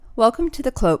Welcome to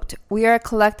The Cloaked. We are a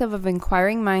collective of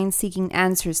inquiring minds seeking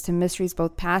answers to mysteries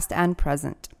both past and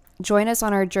present. Join us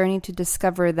on our journey to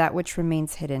discover that which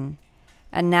remains hidden.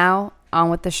 And now, on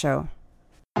with the show.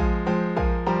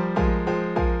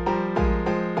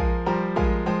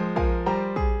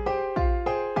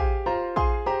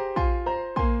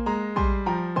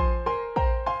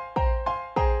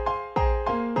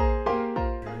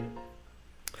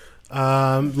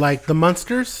 Like the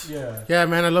Munsters? Yeah. Yeah,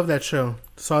 man, I love that show.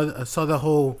 Saw the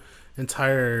whole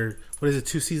entire, 2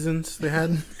 seasons they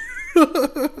had?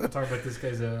 I'm talking about this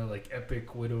guy's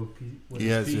epic widow.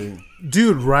 Yes,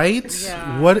 Dude, right?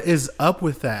 Yeah. What is up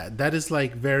with that? That is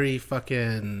like very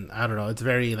fucking, I don't know, it's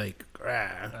very like, I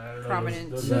don't know,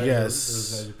 Prominent. Those guys, Yes.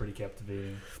 those guys are pretty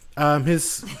captivating.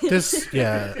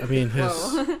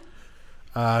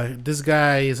 This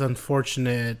guy's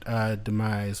unfortunate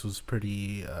demise was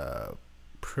pretty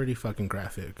fucking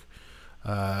graphic,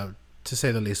 to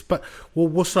say the least. But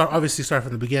we'll obviously start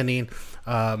from the beginning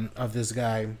of this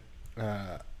guy.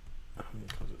 Let me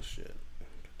close this shit.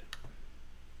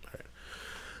 All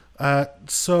right.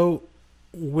 So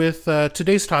with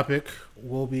today's topic,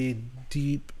 we'll be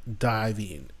deep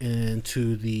diving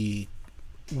into the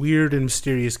weird and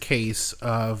mysterious case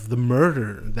of the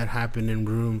murder that happened in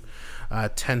room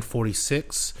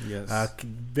 1046. Yes.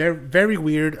 Very, very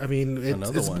weird. I mean,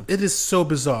 it is so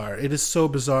bizarre. It is so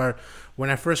bizarre. When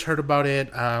I first heard about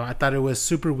it, I thought it was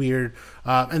super weird.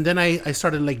 And then I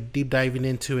started like deep diving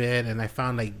into it, and I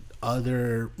found like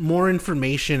more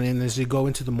information. And as you go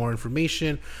into the more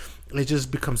information, it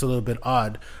just becomes a little bit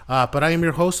odd. But I am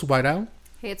your host, White Owl.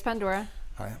 Hey, it's Pandora.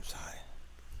 Hi, I'm Sai.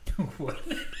 What?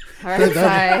 All right,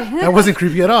 That wasn't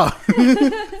creepy at all.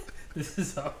 This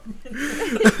is how.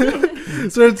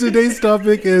 So today's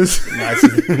topic is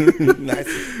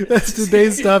Nice.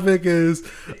 today's topic is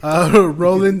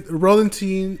Roland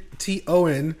T.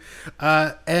 Owen,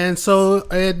 and so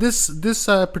this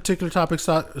particular topic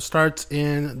starts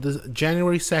in the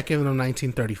January 2nd of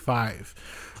 1935.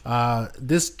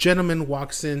 This gentleman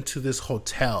walks into this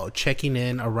hotel, checking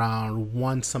in around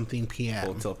 1-something p.m.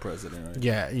 Hotel president, right?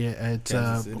 Yeah, it's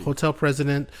Kansas City. hotel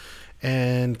president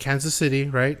in Kansas City,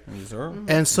 right? Yes, sir. Mm-hmm.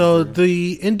 And so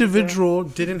the individual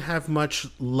didn't have much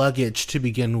luggage to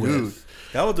begin with.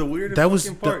 Dude, that was the weirdest That was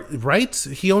part. right.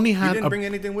 He only He had didn't a bring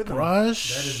anything with him.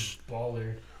 brush, That is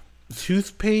baller.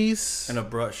 toothpaste, And a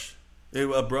brush.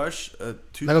 A brush, a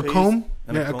toothpaste. like a comb.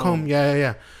 And Yeah, a comb.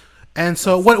 Yeah. And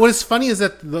so what is funny is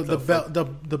that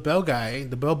the bell guy,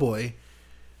 the bellboy,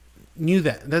 knew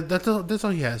that. That's all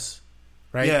he has,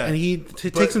 right? Yeah, and he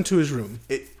takes him to his room.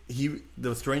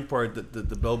 The strange part that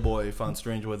the bellboy found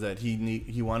strange was that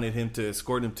he wanted him to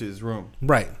escort him to his room.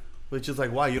 Right. Which is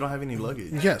like, why? You don't have any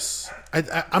luggage. Yes.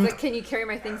 I'm Like, can you carry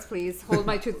my things, please? Hold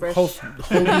my toothbrush. hold these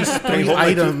Hey, three hold my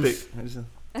items. toothpick.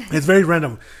 It's very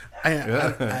random.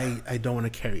 I don't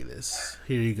want to carry this.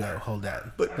 Here you go. Hold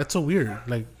that. But- that's so weird.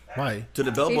 Like, why? To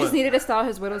the He bellboy. just needed to style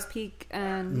his widow's peak,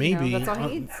 and Maybe, that's all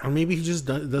he needs. or maybe he just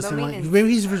doesn't like. maintenance. Maybe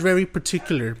he's very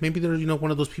particular. Maybe they're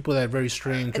one of those people that are very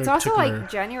strange. It's very also particular.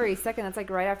 like January 2nd. That's like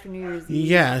right after New Year's Eve.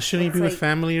 Yeah, shouldn't he It's be with like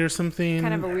family or something?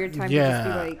 kind of a weird time Yeah. to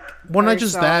just be like. Well, by not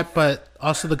just yourself. that, but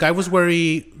also the guy was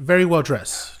very well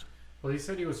dressed. Well, he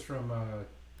said he was from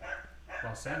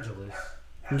Los Angeles.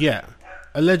 Yeah,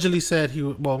 allegedly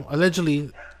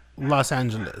Los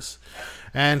Angeles,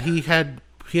 and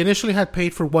he initially had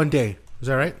paid for 1 day. Is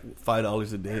that right?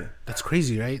 $5 a day. That's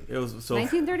crazy, right? It was so.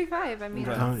 1935. I mean,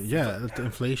 Right. Yeah, that's the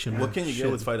inflation. What man. can you Shit.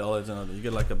 get with $5 and other? You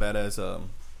get like a badass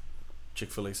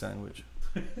Chick-fil-A sandwich.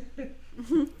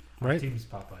 Right? Team's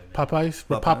Popeye. Man. Popeyes?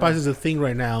 But Popeye. Popeyes is a thing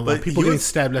right now. But People he getting was-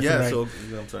 stabbed left yeah, and right. so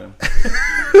I'm sorry.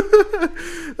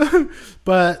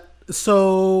 But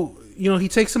he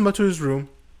takes him up to his room.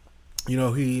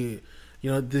 The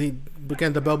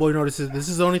bellboy notices this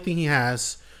is the only thing he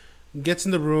has. Gets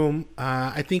in the room.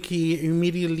 I think he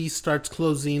immediately starts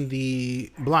closing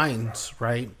the blinds,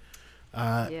 right?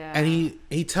 Yeah. And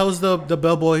he tells the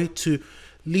bellboy to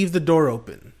leave the door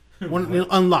open,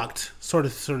 unlocked, sort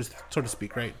of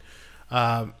speak, right?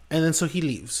 And then so he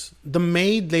leaves. The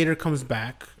maid later comes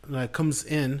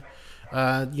in,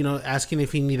 asking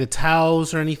if he needed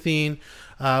towels or anything.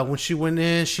 When she went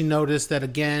in, she noticed that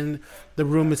again the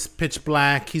room is pitch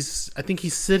black. I think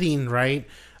he's sitting right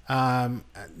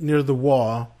near the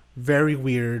wall, very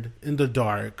weird in the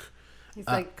dark. he's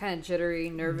like kind of jittery,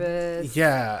 nervous.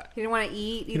 Yeah, He didn't want to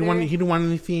eat. he didn't want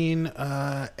anything.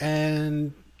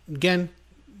 And again,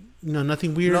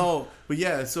 nothing weird. No, but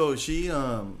yeah. So she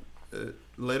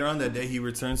later on that day he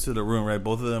returns to the room. Right,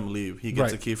 both of them leave. He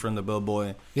gets Right. a key from the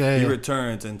bellboy. Yeah, He yeah.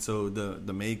 returns, and so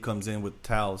the maid comes in with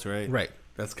towels. Right. Right.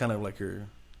 That's kind of like her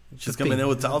She's coming in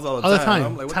with towels all All the the time.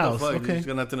 I'm like, what Towels, the fuck? okay. She's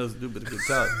got nothing else to do but to get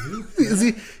towels.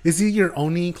 Is he your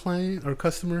only client or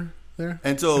customer there?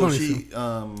 And I so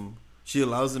don't she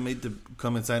allows the maid to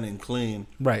come inside and clean.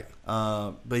 Right.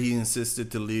 But he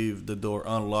insisted to leave the door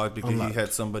unlocked because he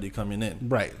had somebody coming in.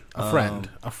 Right. A friend.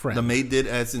 The maid did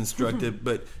as instructed,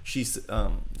 but she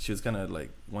was kind of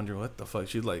like wondering what the fuck.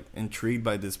 She's like intrigued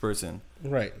by this person.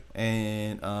 Right.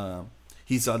 And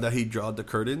he saw that he drawed the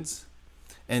curtains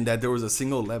and that there was a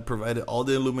single lamp provided all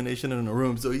the illumination in the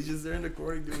room. So he's just there in the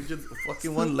corner doing just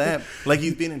fucking one lamp. Like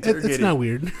he's being interrogated. It's not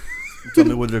weird. Tell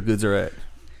me where their goods are at.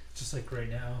 Just like right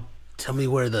now. Tell me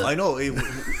where the... I know. I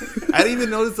didn't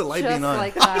even notice the light Just being on.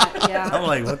 like that, yeah. I'm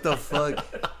like, what the fuck?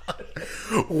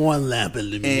 One lamp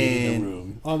illuminating And- the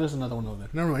room. Oh, there's another one over there.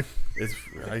 Never mind.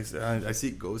 I see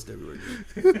ghosts everywhere.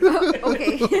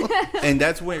 Okay. And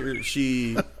that's where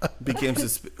she became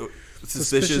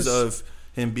suspicious of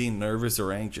him being nervous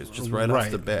or anxious, just right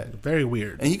off the bat. Very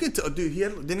weird. And you could tell, dude.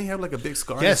 Didn't he have like a big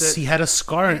scar? Yes, he had a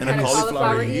scar and a And a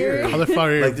cauliflower ear.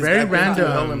 cauliflower ear. Like this Very guy held him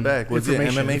random. back. Was he an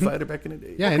information. MMA fighter back in the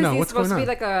day? Yeah, I know. He's What's supposed going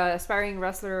to on? be like a aspiring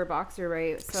wrestler or boxer,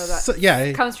 right? So that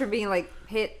Yeah, comes from being like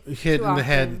hit hit too in the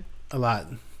head often. a lot.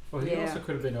 Well, he Yeah. also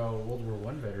could have been a World War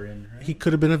One veteran, right? He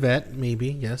could have been a vet, maybe.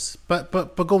 Yes, but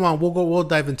go on. We'll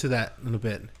dive into that in a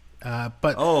bit.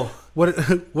 But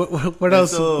what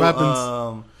else so,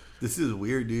 happens? This is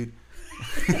weird, dude.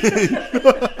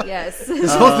 Yes.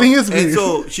 This whole thing is weird. And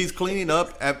so she's cleaning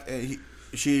up.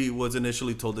 She was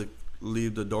initially told to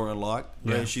leave the door unlocked.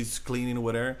 Right? Yeah. She's cleaning or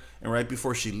whatever. And right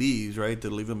before she leaves, right, to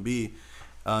leave him be,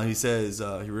 he says,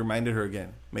 he reminded her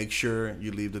again, make sure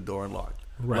you leave the door unlocked.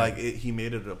 Right. Like, he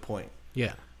made it a point.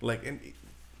 Yeah. Like, and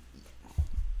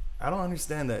I don't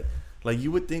understand that. Like,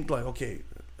 you would think, like, okay,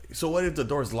 so what if the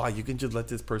door's locked? You can just let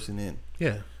this person in.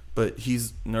 Yeah. But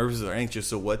he's nervous or anxious,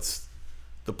 so what's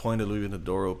the point of leaving the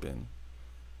door open?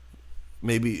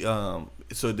 Maybe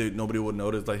so that nobody would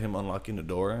notice, like, him unlocking the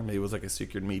door. Maybe it was like a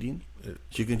secret meeting.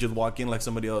 She can just walk in like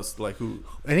somebody else, like who?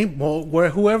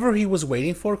 Whoever he was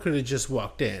waiting for could have just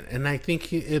walked in, and I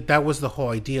think that was the whole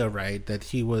idea, right? That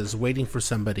he was waiting for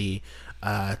somebody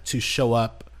to show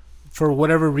up for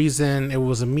whatever reason. It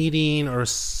was a meeting or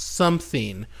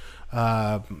something.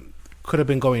 Could have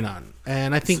been going on,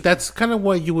 and I think that's kind of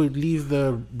why you would leave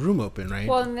the room open, right?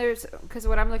 Well, and because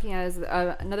what I'm looking at is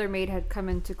another maid had come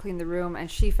in to clean the room and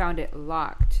she found it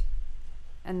locked,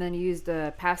 and then used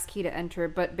a pass key to enter.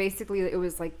 But basically, it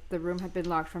was like the room had been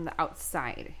locked from the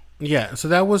outside. Yeah, so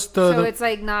that was So it's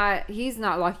like he's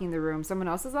not locking the room. Someone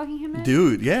else is locking him in.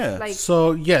 Dude, yeah. Like,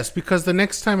 so yes, because the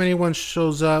next time anyone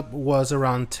shows up was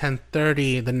around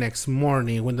 10:30 the next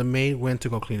morning when the maid went to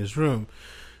go clean his room.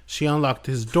 She unlocked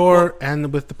his door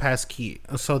and with the pass key.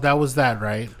 So that was that,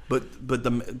 right?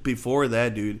 But before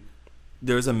that, dude,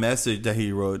 there's a message that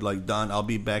he wrote, like, Don, I'll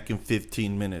be back in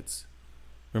 15 minutes.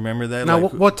 Remember that? Now,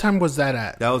 like, what time was that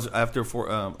at? that was after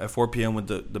 4 p.m. when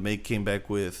the maid came back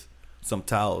with some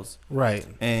towels. Right.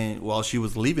 And while she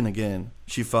was leaving again,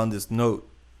 she found this note.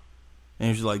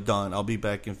 And she's like, Don, I'll be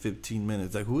back in 15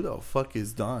 minutes. Like, who the fuck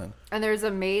is Don? and there's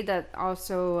a maid that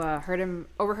also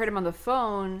overheard him on the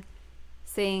phone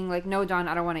saying, like, no, Don,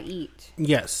 I don't want to eat.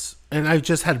 Yes. And I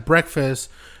just had breakfast.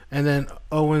 And then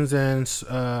Owens then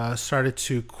started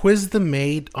to quiz the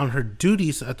maid on her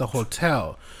duties at the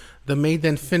hotel. The maid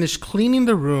then finished cleaning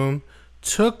the room,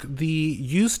 took the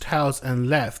used towels, and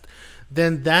left.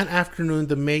 Then that afternoon,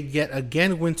 the maid yet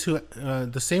again went to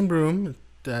the same room,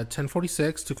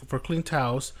 1046, for clean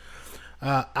towels.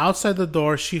 Outside the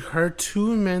door, she heard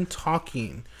two men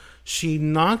talking. She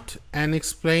knocked and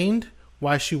explained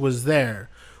why she was there.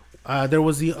 There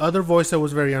was the other voice that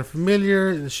was very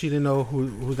unfamiliar. She didn't know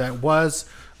who that was.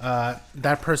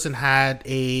 That person had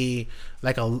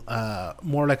like a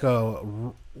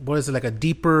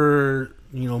deeper,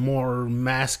 more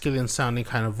masculine sounding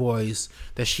kind of voice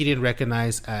that she didn't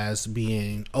recognize as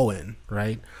being Owen,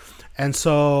 right? And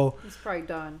so It's probably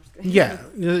Don. we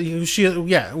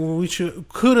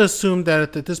could assume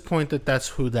that at this point that's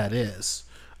who that is.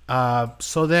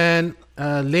 So then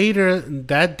later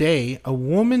that day, a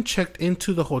woman checked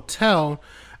into the hotel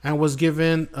and was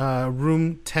given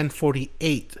room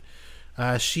 1048.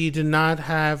 She did not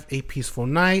have a peaceful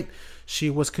night. She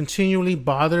was continually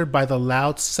bothered by the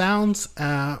loud sounds.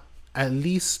 At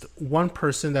least one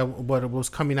person that was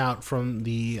coming out from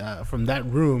that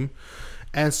room.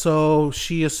 And so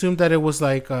she assumed that it was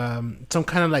like some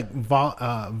kind of like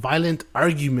violent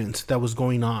argument that was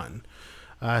going on.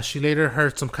 She later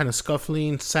heard some kind of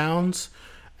scuffling sounds,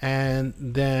 and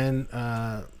then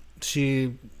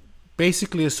she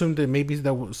basically assumed that maybe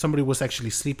somebody was actually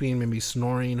sleeping, maybe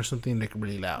snoring or something like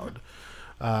really loud.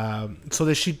 So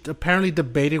that she apparently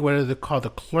debated whether to call the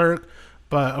clerk,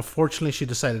 but unfortunately she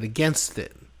decided against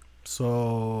it.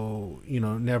 So,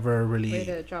 never really... Way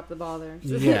to drop the ball there.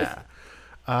 Yeah.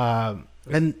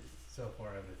 And... So far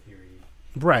I have a theory.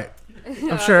 Right.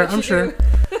 I'm sure.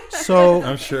 So...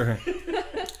 I'm sure.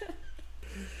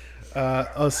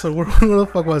 So where the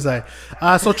fuck was I?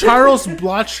 So Charles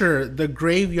Blotcher, the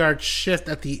graveyard shift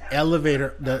at the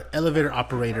elevator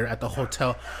operator at the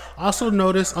hotel, also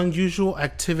noticed unusual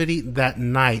activity that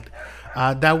night.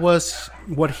 That was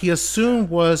what he assumed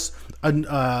was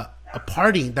a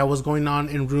party that was going on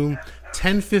in room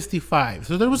 1055.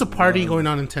 So there was a party going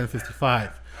on in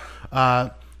 1055.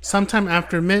 Sometime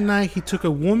after midnight, he took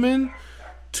a woman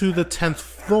to the 10th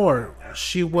floor.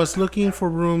 She was looking for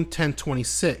room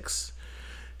 1026.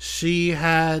 She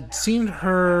had seen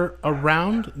her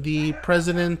around the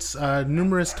president's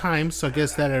numerous times, so I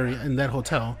guess that area in that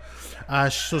hotel.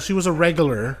 So she was a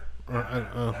regular, or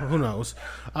who knows,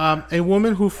 a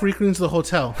woman who frequents the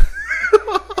hotel.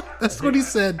 That's what he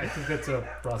said. I think that's a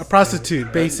prostitute. A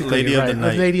prostitute, basically. Lady of the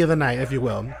night. A lady of the night, if you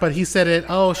will. But he said it,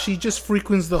 she just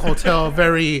frequents the hotel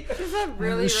very...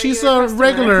 She's a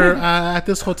regular at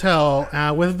this hotel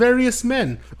with various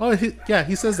men.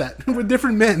 He says that. With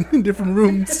different men in different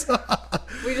rooms.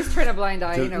 We just turn a blind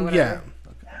eye, whatever. Yeah.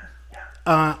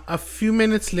 A few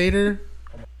minutes later...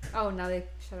 Oh, now they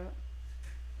shut up.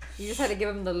 You just had to give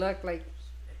them the look, like,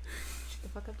 shut the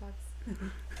fuck up, dogs.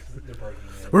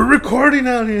 We're recording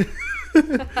out here.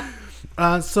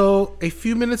 So a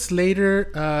few minutes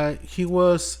later, he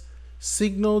was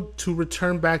signaled to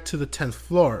return back to the 10th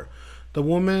floor. The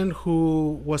woman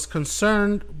who was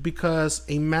concerned because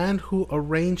a man who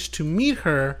arranged to meet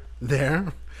her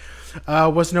there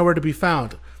was nowhere to be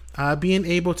found. Being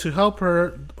able to help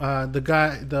her,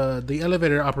 the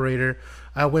elevator operator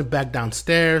went back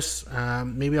downstairs.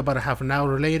 Maybe about a half an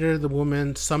hour later, the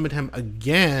woman summoned him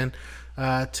again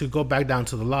to go back down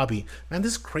to the lobby. Man,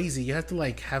 this is crazy. You have to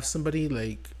have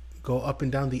somebody go up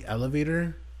and down the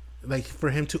elevator, for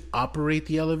him to operate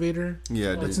the elevator.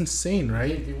 Yeah, that's insane,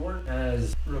 right? They weren't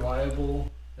as reliable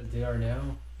as they are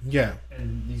now. Yeah,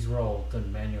 and these were all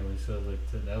done manually, so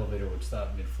the elevator would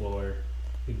stop mid-floor.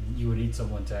 You would need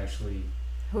someone to actually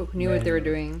who knew what they were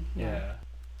doing. Yeah.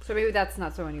 So maybe that's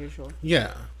not so unusual.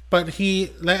 Yeah. But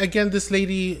he, again, this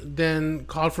lady then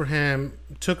called for him,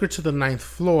 took her to the 9th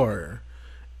floor,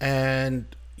 and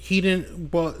he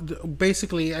didn't,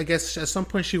 basically, I guess at some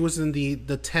point she was in the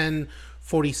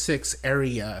 1046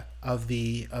 area of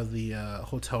the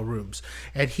hotel rooms,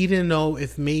 and he didn't know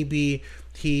if maybe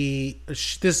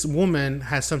this woman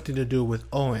has something to do with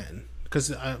Owen, because,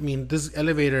 this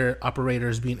elevator operator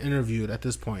is being interviewed at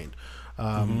this point,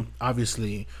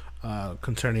 obviously,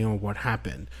 concerning on what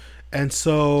happened. And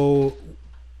so,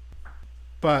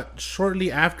 but shortly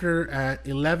after at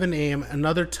 11 a.m.,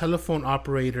 another telephone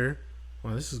operator.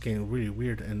 Well, this is getting really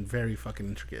weird and very fucking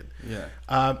intricate. Yeah.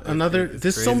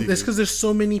 This because there's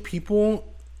so many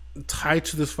people tied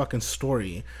to this fucking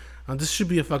story. This should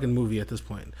be a fucking movie at this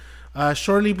point.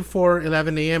 Shortly before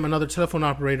 11 a.m., another telephone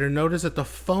operator noticed that the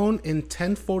phone in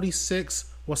 1046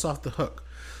 was off the hook.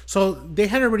 So they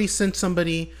had already sent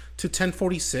somebody to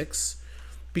 1046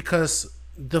 because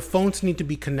the phones need to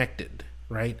be connected,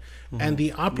 right? Mm-hmm. And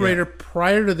the operator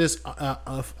prior to this,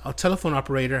 a telephone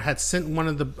operator had sent one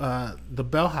of the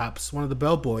bellhops, one of the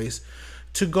bellboys,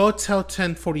 to go tell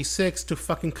 1046 to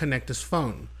fucking connect his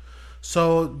phone.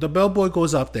 So the bellboy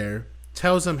goes up there,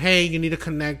 tells him, "Hey, you need to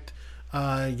connect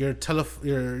your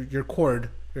cord."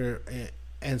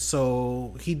 And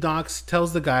so he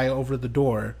tells the guy over the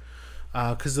door,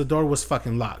 because the door was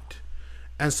fucking locked.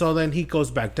 And so then he goes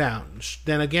back down.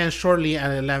 Then again, shortly at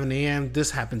 11 a.m.,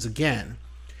 this happens again.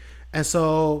 And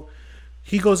so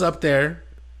he goes up there,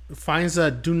 finds a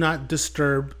do not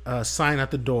disturb sign at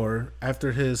the door.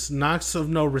 After his knocks of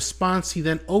no response, he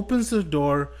then opens the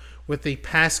door with a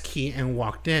pass key and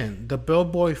walked in. The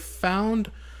bellboy found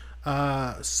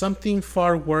something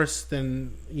far worse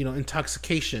than,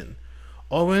 intoxication.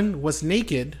 Owen was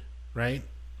naked, right?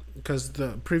 Because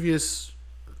the previous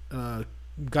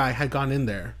guy had gone in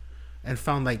there and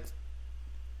found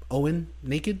Owen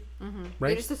naked, right?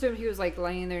 They just assumed he was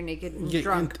lying there naked and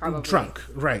drunk, probably. Drunk,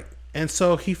 right? And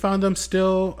so he found them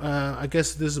still. I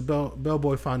guess this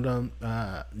bellboy found them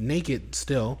naked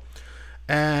still,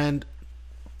 and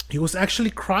he was actually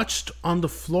crouched on the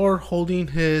floor, holding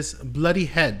his bloody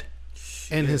head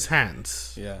in his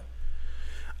hands. Yeah.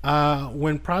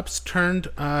 When Props turned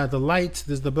the lights,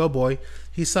 this is the bellboy.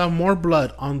 He saw more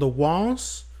blood on the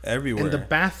walls. Everywhere. In the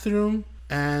bathroom,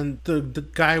 and the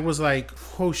guy was like,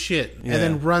 "Oh shit!" Yeah. And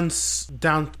then runs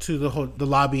down to the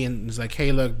lobby and is like,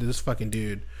 "Hey, look, this fucking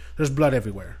dude There's blood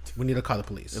everywhere. We need to call the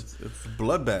police. It's a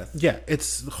bloodbath. Yeah,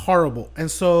 it's horrible. And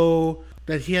so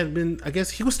that he had been, I guess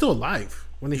he was still alive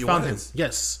when they found him.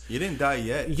 Yes. He didn't die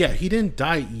yet. Yeah, he didn't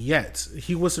die yet.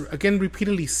 He was, again,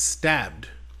 repeatedly stabbed.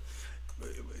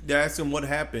 They asked him what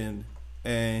happened,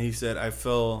 and he said, I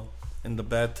fell in the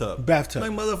bathtub. Like,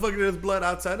 motherfucker, there's blood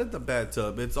outside of the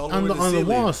bathtub. It's all on over the ceiling.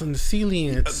 Walls, on the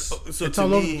ceiling. It's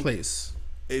all over the place.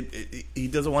 He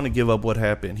doesn't want to give up what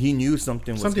happened. He knew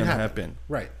something was going to happen.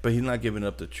 Right. But he's not giving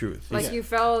up the truth. Like you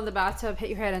fell in the bathtub, hit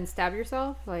your head, and stab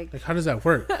yourself? Like how does that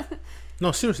work?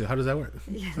 No, seriously, how does that work?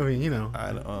 Yeah. I mean,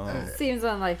 I don't seems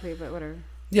unlikely, but whatever.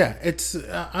 Yeah, it's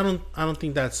I don't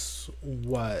think that's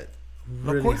what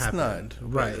really of course happened.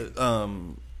 Not. Right.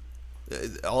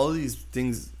 But, all of these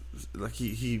things, like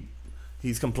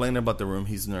he's complaining about the room.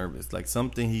 He's nervous. Like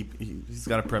something he's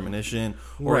got a premonition,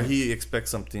 or he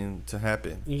expects something to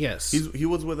happen. Yes. He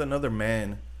was with another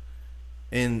man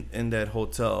in that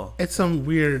hotel. It's some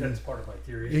weird. That's part of my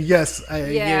theory. Yes.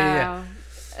 Yeah.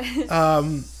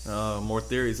 More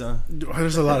theories, huh?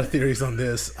 There's a lot of theories on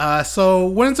this. So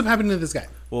what ends up happening to this guy?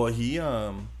 Well, he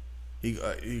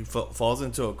falls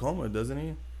into a coma, doesn't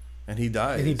he? And he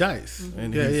dies.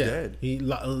 And he's dead. He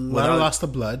lost the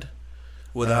blood.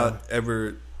 Without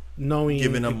ever knowing,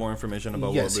 giving up more information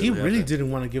about what really happened. Really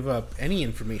didn't want to give up any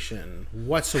information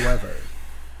whatsoever.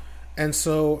 And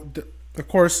so, of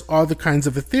course, all the kinds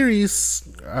of theories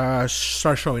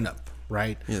start showing up,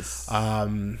 right? Yes.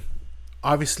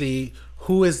 Obviously,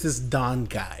 who is this Don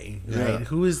guy, right? Yeah.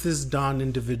 Who is this Don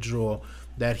individual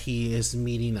that he is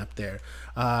meeting up there?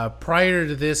 Prior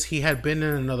to this, he had been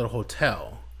in another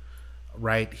hotel,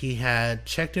 right? He had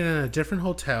checked in a different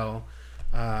hotel.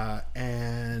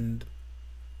 And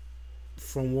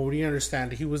from what we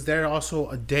understand, he was there also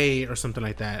a day or something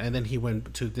like that, and then he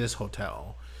went to this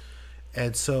hotel.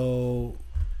 And so,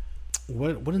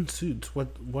 what ensues?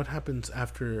 What happens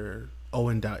after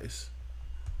Owen dies?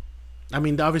 I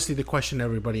mean, obviously they question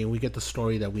everybody, and we get the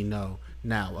story that we know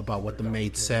now about what the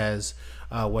maid says,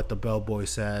 what the bellboy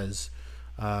says.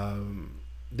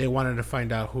 They wanted to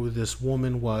find out who this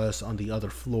woman was on the other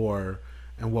floor.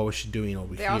 And what was she doing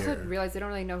over here? They also realized they don't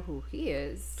really know who he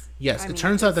is. Yes, it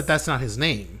turns out that that's not his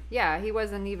name. Yeah, he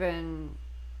wasn't even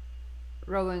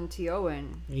Roland T.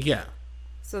 Owen. Yeah.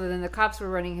 So then the cops were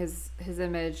running his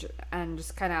image and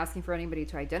just kind of asking for anybody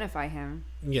to identify him.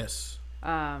 Yes.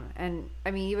 And I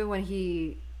mean, even when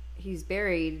he's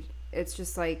buried, it's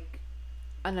just like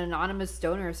an anonymous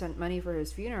donor sent money for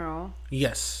his funeral.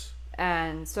 Yes.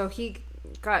 And so he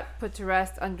got put to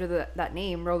rest under that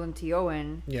name, Roland T.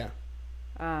 Owen. Yeah.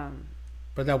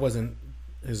 But that wasn't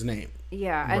his name.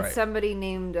 Yeah, and somebody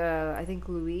named, I think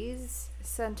Louise,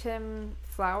 sent him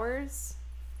flowers.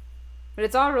 But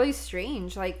it's all really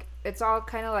strange. Like, it's all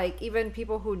kind of like, even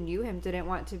people who knew him didn't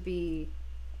want to be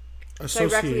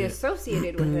directly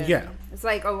associated with him. Yeah. It's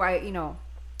like,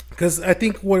 because I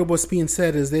think what was being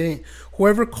said is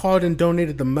whoever called and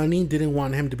donated the money didn't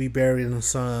want him to be buried in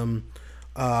some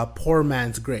poor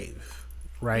man's grave.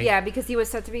 Right. Yeah, because he was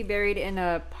set to be buried in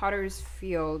a potter's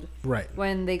field. Right.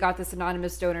 When they got this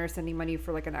anonymous donor sending money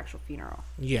for like an actual funeral.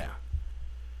 Yeah.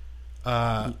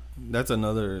 That's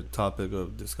another topic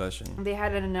of discussion. They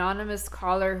had an anonymous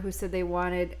caller who said they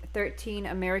wanted 13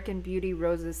 American Beauty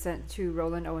roses sent to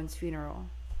Roland Owen's funeral.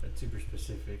 That's super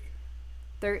specific.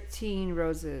 13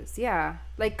 roses. Yeah.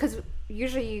 Like, because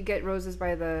usually you get roses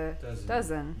by the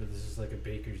dozen. But this is like a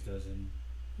baker's dozen.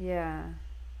 Yeah.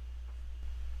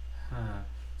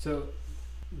 So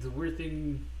the weird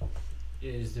thing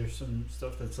is there's some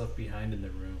stuff that's left behind in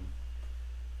the room,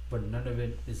 but none of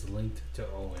it is linked to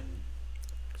Owen.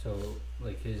 So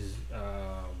like his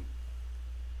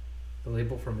the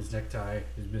label from his necktie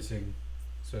is missing,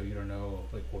 so you don't know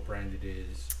like what brand it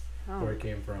is, where it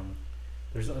came from.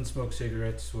 There's unsmoked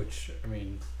cigarettes, which I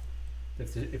mean,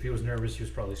 if he was nervous, he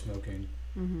was probably smoking.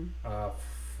 Mm-hmm.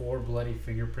 4 bloody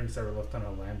fingerprints that were left on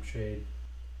a lampshade.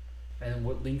 And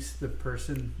what links the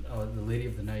person, the lady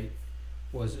of the night,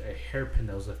 was a hairpin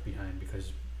that was left behind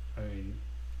because, I mean,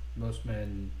 most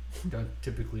men don't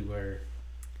typically wear.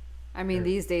 I mean,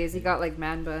 these days, he got like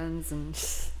man buns and.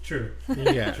 True.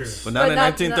 Yeah. True. But not in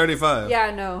 1935.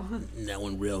 Yeah, no. Not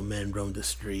when real men roamed the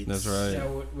streets. That's right.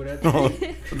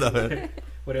 Yeah,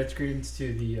 what adds credence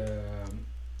to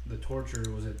the torture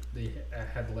was that they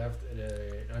had left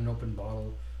an unopened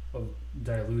bottle of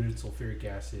diluted sulfuric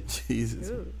acid. Jesus.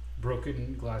 Ooh.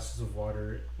 Broken glasses of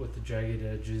water with the jagged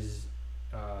edges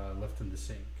left in the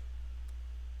sink.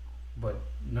 But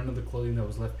none of the clothing that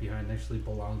was left behind actually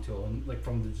belonged to him. Like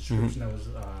from the description that was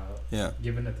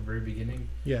given at the very beginning,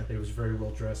 that it was very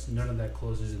well dressed. None of that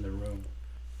clothes is in the room.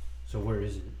 So where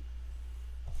is it?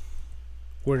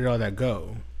 where did all that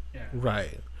go? Yeah.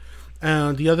 Right.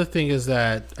 And the other thing is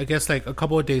that I guess like a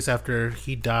couple of days after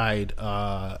he died,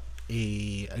 a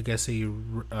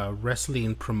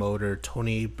wrestling promoter,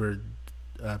 Tony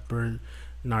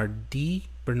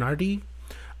Bernardi,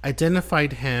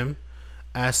 identified him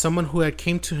as someone who had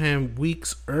came to him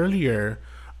weeks earlier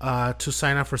to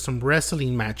sign up for some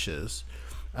wrestling matches.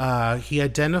 He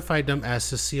identified them as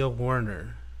Cecile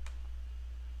Warner.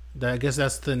 I guess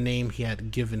that's the name he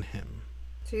had given him.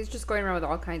 So he's just going around with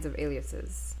all kinds of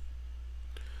aliases.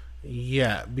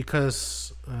 Yeah,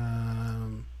 because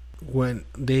when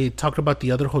they talked about the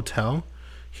other hotel,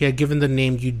 he had given the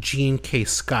name Eugene K.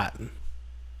 Scott. You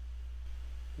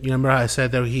remember how I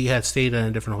said that he had stayed in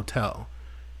a different hotel?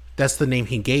 That's the name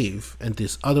he gave in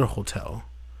this other hotel.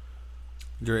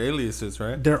 They're aliases,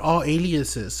 right? They're all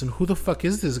aliases. And who the fuck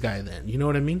is this guy then? You know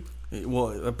what I mean?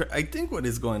 Well, I think what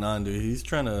is going on, dude, he's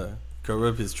trying to cover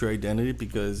up his true identity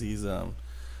because he's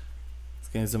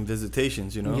getting some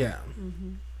visitations, you know? Yeah.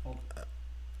 Mm-hmm.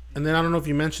 And then I don't know if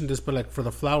you mentioned this, but like for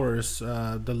the flowers,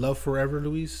 the Love Forever,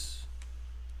 Louise,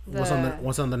 what's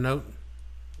on the note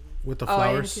with the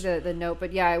flowers? I didn't see the note,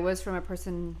 but yeah, it was from a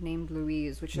person named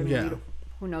Louise, which I mean,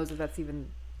 who knows if that's even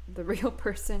the real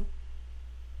person.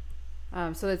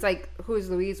 So it's like, who is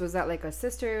Louise? Was that like a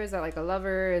sister? Is that like a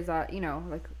lover? Is that,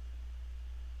 like,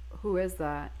 who is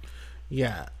that?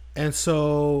 Yeah. And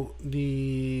so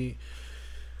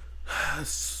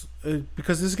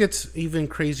because this gets even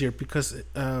crazier because,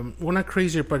 well, not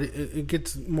crazier, but it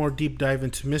gets more deep dive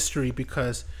into mystery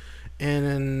because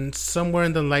somewhere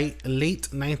in the late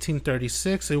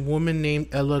 1936, a woman named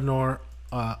Eleanor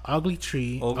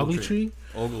Ogletree.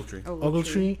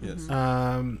 Yes.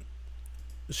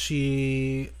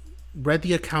 She read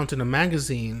the account in a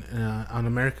magazine on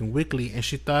American Weekly, and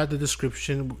she thought the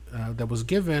description that was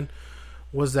given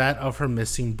was that of her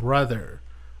missing brother,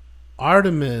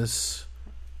 Artemis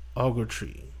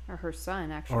Ogletree. Or her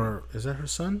son, actually. Or is that her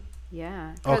son?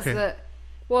 Yeah. Okay.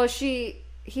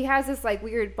 He has this like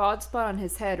weird bald spot on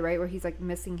his head, right, where he's like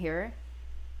missing hair,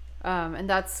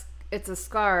 and it's a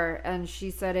scar. And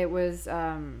she said it was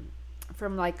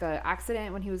from like a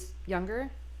accident when he was younger,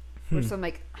 where some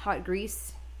like hot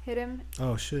grease hit him.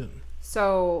 Oh shit!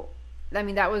 So, I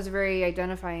mean, that was very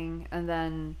identifying. And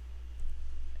then,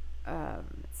 let's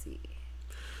see.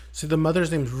 So the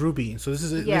mother's name's Ruby. So this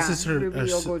is her Ruby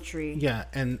Ogletree. Yeah,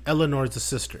 and Eleanor's the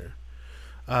sister.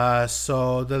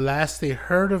 So the last they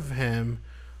heard of him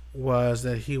was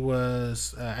that he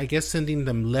was, I guess, sending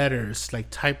them letters, like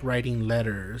typewriting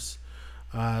letters.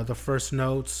 The first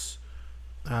notes,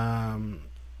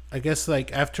 I guess,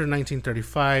 like after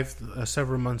 1935,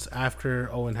 several months after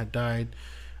Owen had died,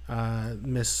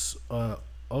 Miss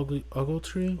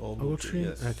Ogletree?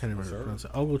 Yes. I can't remember pronounce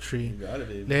it.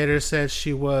 Ogletree later said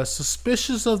she was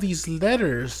suspicious of these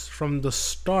letters from the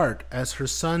start, as her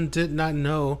son did not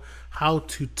know how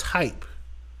to type.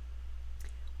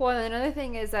 Well, and another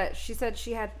thing is that she said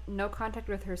she had no contact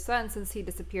with her son since he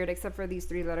disappeared, except for these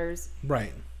 3 letters.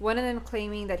 Right. One of them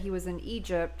claiming that he was in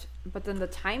Egypt, but then the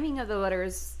timing of the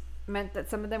letters meant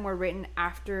that some of them were written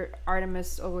after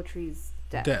Artemis Ogletree's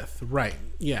death. Right.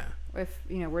 Yeah. If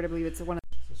we're to believe it's one of.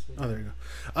 Oh, there you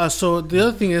go. So the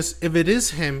other thing is, if it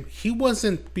is him, he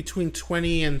wasn't between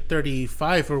 20 and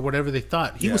 35 or whatever they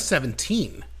thought. He was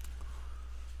 17.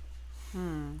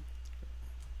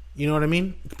 You know what I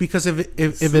mean? Because if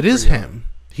it is him,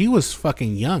 he was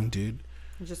fucking young, dude.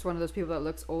 Just one of those people that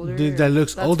looks older. Dude, that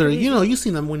looks older. Crazy. You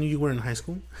seen them when you were in high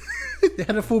school. They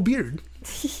had a full beard.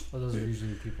 Well, those are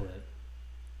usually people that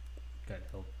got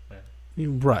help.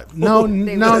 Right. No,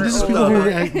 this is people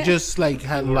who just like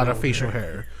had a lot of facial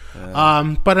hair.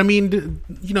 Yeah. But I mean,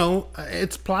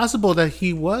 it's plausible that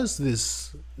he was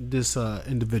this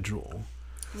individual.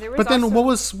 But then what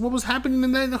was happening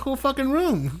in that whole fucking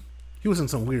room? He was in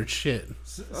some weird shit.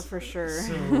 For sure.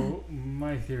 So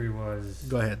my theory was,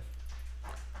 go ahead.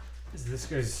 Is this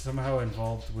guy's somehow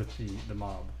involved with the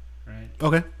mob, right?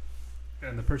 Okay.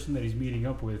 And the person that he's meeting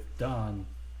up with, Don,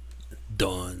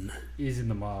 is in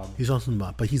the mob. He's also in the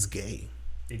mob, but he's gay.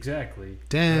 Exactly.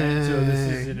 Damn. Right? So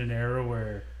this is in an era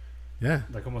where,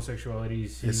 like, homosexuality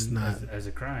is seen as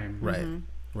a crime. Right.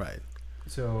 Mm-hmm. Right.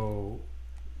 So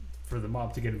for the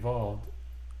mob to get involved,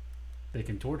 they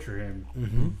can torture him.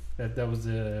 Mm-hmm. That was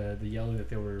the yellow that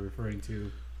they were referring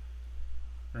to.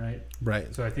 Right.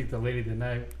 Right. So I think the lady of the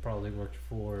night probably worked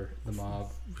for the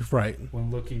mob. Right.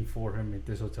 When looking for him at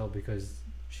this hotel because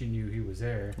she knew he was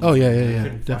there. Oh yeah,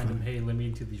 couldn't definitely. find him. Hey, let me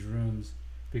into these rooms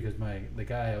because the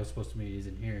guy I was supposed to meet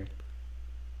isn't here.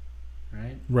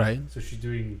 Right. Right. So she's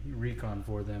doing recon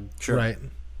for them. Sure. Right.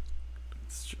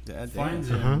 Finds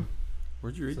him.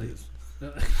 Where'd you read this?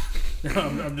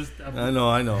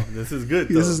 I know. This is good.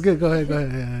 This is good. Go ahead.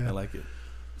 Yeah. I like it.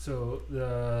 So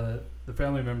the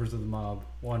family members of the mob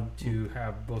want to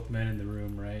have both men in the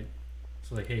room, right?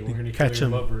 So like, hey, we're going to catch kill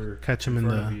him, your lover, catch him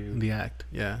in the act.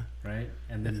 Yeah. Right,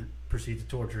 and then proceed to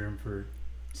torture him for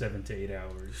 7 to 8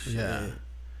 hours. Yeah.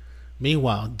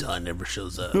 Meanwhile, Don never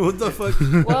shows up. What the fuck?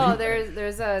 Well,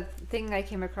 there's a thing I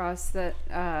came across that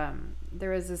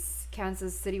there was this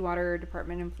Kansas City Water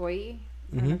Department employee.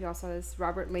 I don't know if y'all saw this.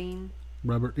 Robert Lane.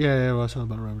 Robert, yeah, I saw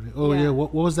about Robert. Oh, yeah.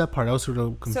 What was that part? That was sort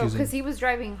of confusing. So, because he was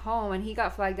driving home and he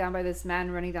got flagged down by this man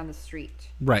running down the street.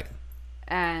 Right.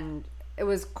 And it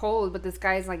was cold, but this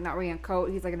guy's like not wearing a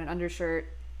coat. He's like in an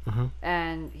undershirt.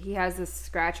 And he has this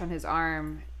scratch on his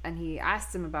arm. And he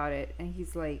asked him about it. And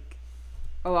he's like,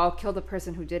 oh, I'll kill the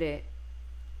person who did it.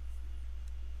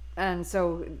 And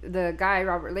so the guy,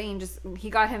 Robert Lane, he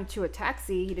got him to a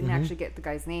taxi. He didn't actually get the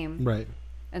guy's name. Right.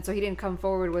 And so he didn't come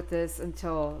forward with this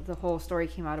until the whole story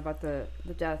came out about the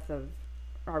death of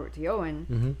Robert T.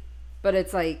 Owen. But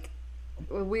it's like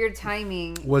weird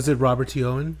timing. Was it Robert T.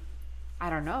 Owen? I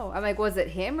don't know. I'm like, was it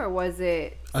him or was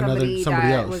it somebody that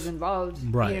else was involved?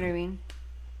 Right. You know what I mean?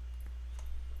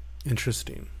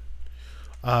 Interesting.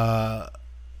 I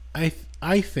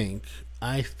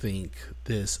think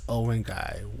this Owen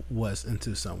guy was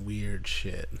into some weird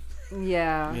shit.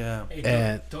 Yeah. Yeah. Hey,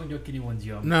 And don't yoke anyone's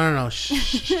yum. No.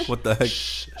 Shh. What the heck?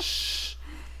 Shh.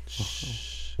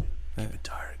 Keep it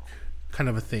dark. Kind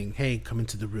of a thing. Hey, come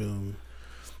into the room.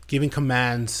 Giving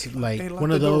commands like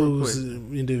one of those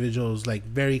individuals, like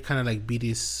very kind of like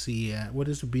BDC. What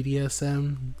is it,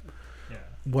 BDSM? Yeah.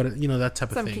 What that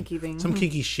type of thing. Some kinky thing. Some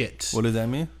kinky shit. What does that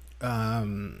mean?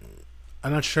 I'm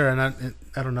not sure, and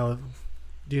I don't know.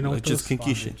 Do you know what just those?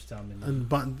 kinky shit?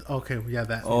 Okay, yeah,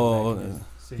 that.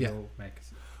 Yeah.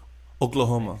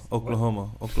 Oklahoma.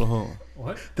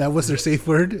 What? That was their safe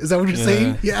word? Is that what you're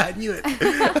saying? Yeah, I knew it.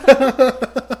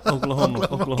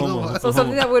 Oklahoma. So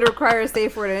something that would require a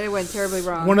safe word, and it went terribly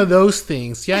wrong. One of those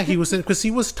things. Yeah, he was because he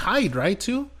was tied, right?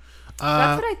 Too.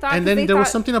 That's what I thought. And then there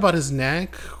was something about his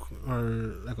neck, or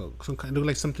like some kind of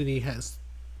like something he has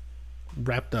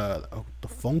wrapped the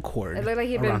phone cord. It looked like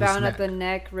he'd been bound at the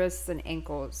neck, wrists, and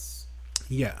ankles.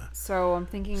 Yeah. So I'm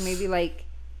thinking maybe like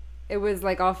it was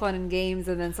like all fun and games,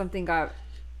 and then something got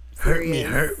hurt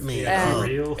serious. me,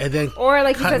 and then or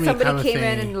like you cut said, me somebody kind of came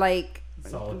in thing. and like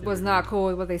was not cool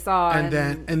with what they saw,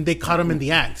 and they caught him in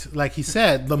the act. Like he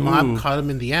said, the mob caught him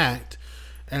in the act,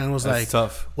 and it was That's like,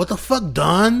 tough. What the fuck,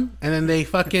 Don? And then they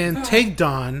fucking take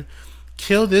Don,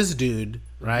 kill this dude,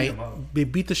 right? They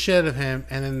beat the shit out of him,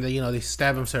 and then they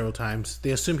stab him several times.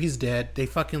 They assume he's dead. They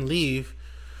fucking leave,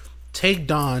 take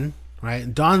Don,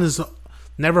 right? Don is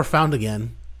never found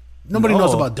again. Nobody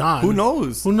knows about Don. Who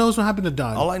knows? Who knows what happened to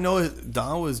Don? All I know is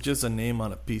Don was just a name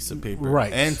on a piece of paper,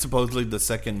 right? And supposedly the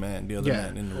second man, the other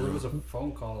man in the room. There was a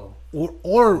phone call.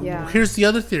 Or here's the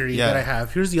other theory that I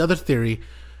have. Here's the other theory: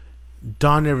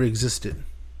 Don never existed.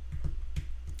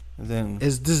 And then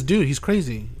is this dude? He's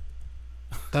crazy.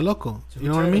 That loco. So you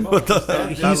know what I mean? What the heck?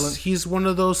 He's one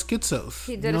of those schizos.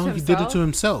 He did it to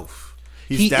himself.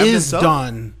 He is himself?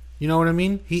 Don. You know what I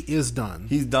mean? He is Don.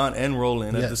 He's Don and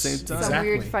Roland at the same time. Some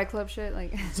weird Fight Club shit,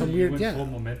 like some weird. Yeah. Full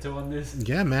memento on this.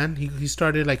 Yeah, man. He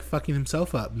started like fucking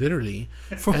himself up, literally.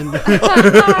 And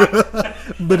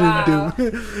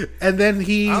and then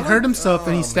he hurt himself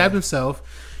and he stabbed himself.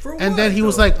 And then he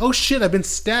was like, "Oh shit, I've been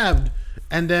stabbed,"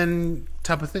 and then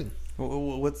type of thing.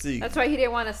 What's the? That's why he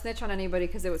didn't want to snitch on anybody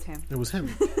because it was him. It was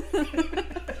him.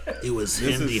 It was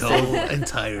him the whole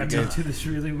entire time. I'm into this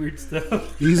really weird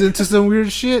stuff. He's into some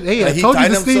weird shit. Hey, I He told you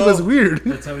tied this thing himself. was weird.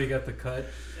 That's how he got the cut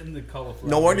and the cauliflower.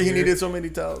 No wonder he needed so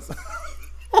many towels.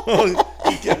 Yeah,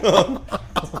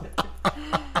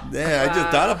 I just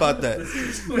thought about that.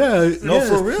 Yeah,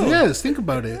 for real. Yes, think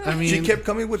about it. I mean, She kept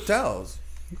coming with towels.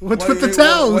 What's with the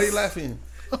towels? Why are you laughing?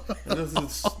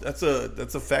 That's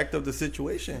a fact of the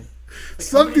situation.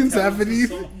 Something's happening.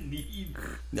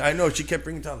 I know she kept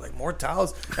bringing towels, like more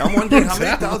towels. I'm wondering how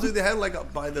many towels do they have,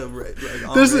 like by the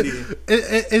already.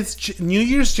 It's New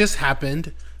Year's just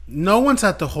happened. No one's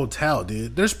at the hotel,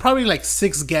 dude. There's probably like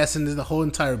 6 guests in the whole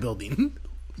entire building.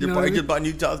 They probably just bought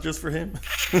new towels just for him.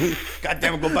 God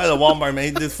damn it, go buy the Walmart,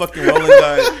 man. This fucking Roland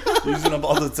guy using up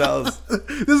all the towels.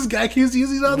 This guy keeps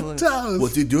using all the towels.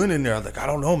 What's he doing in there? I was like, I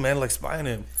don't know, man. Like spying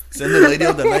him. Send the lady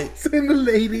of the night. Send the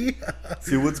lady.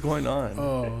 See what's going on.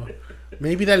 Oh,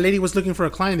 maybe that lady was looking for a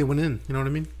client. They went in. You know what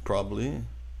I mean? Probably.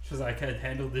 Because I can't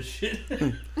handle this shit.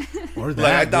 Or that.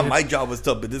 Like I thought my job was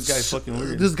tough, but this guy's fucking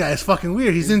weird. This guy is fucking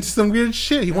weird. He's into some weird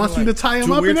shit. He wants me to tie him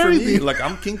too up weird and for me. everything. Like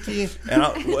I'm kinky, and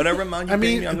whatever amount you I pay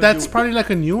mean, me, I'm gonna that's do it. probably like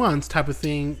a nuance type of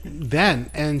thing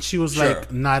then. And she was Sure.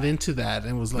 like not into that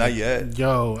and was like, Not yet.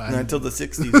 Yo, Not until the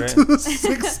 60s, until the right?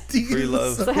 60s. Free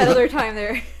love. It's ahead of their time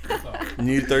there. You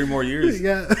need 30 more years.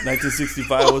 Yeah.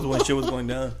 1965 was when shit was going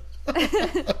down.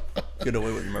 Get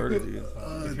away with murder, dude.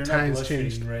 If you're not times blushing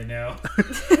changed. right now.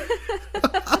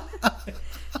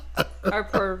 Our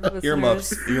poor listeners.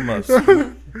 Earmuffs.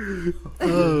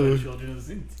 Oh. Children of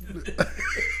sin.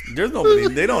 There's nobody.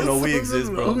 They don't know we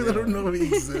exist, bro. They don't know we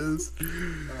exist.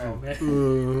 Oh man.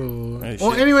 Oh. Hey,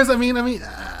 Well, shit. anyways, I mean,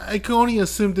 I can only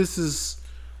assume this is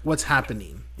what's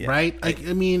happening, Yeah. right? I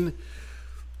mean,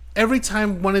 every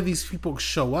time one of these people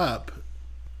show up,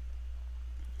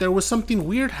 there was something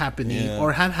weird happening, Yeah.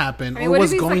 or had happened, I mean, or what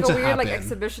was if he's going like a to weird, happen. like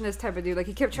exhibitionist type of dude? Like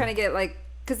he kept trying to get like,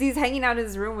 because he's hanging out in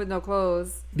his room with no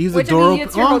clothes. Leave the Which, door I mean, open.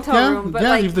 it's your hotel room, but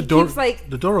like leave the he door. keeps like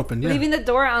the door open. Yeah, leaving the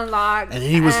door unlocked, and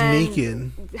he was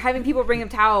naked. having people bring him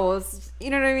towels. You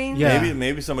know what I mean? Yeah.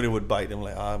 Maybe somebody would bite him.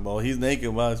 Like, well, he's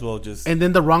naked. Might as well just. And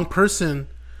then the wrong person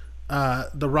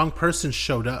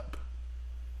showed up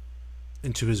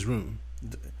into his room.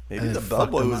 Maybe and the then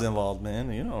bellboy fucked him was up. involved,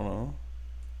 man. You don't know.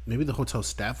 Maybe the hotel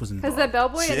staff was Because involved. the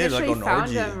bellboy Shit, initially like an found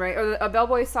orgy. him, right? Or a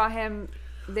bellboy saw him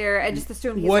there and just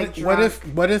assumed he's like drunk.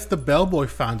 What if the bellboy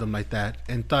found him like that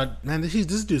and thought, man, this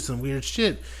dude's some weird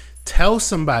shit. Tell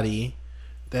somebody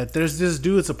that there's this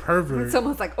dude. It's a pervert.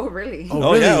 Someone's like, oh really?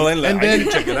 Oh really? yeah, well, And I then- need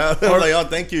to check it out. I'm like, oh,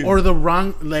 thank you. Or the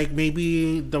wrong, like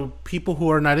maybe the people who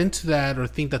are not into that or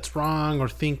think that's wrong or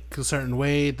think a certain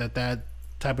way that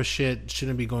type of shit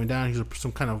shouldn't be going down. He's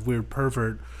some kind of weird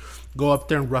pervert. Go up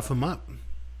there and rough him up.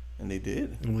 And they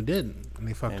did. And we did. And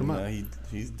they fucked him up.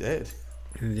 He's dead.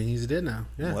 And then he's dead now.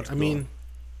 Yeah. Let's I go. mean,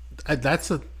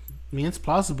 it's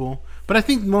plausible. But I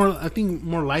think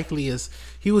more likely is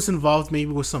he was involved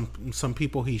maybe with some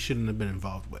people he shouldn't have been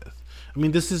involved with. I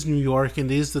mean, this is New York, and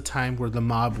this is the time where the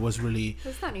mob was really.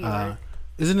 It's not New York.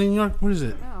 Is it in New York? What is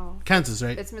it? No. Kansas,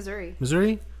 right? It's Missouri.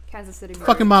 Missouri? Kansas City. Missouri.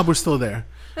 Fucking mob was still there.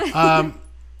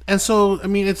 And so, I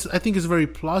mean, I think it's very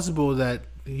plausible that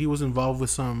he was involved with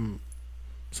some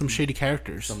shady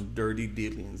characters. Some dirty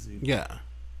dealings. Dude. Yeah.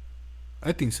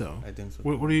 I think so. I think so.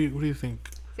 What do you think?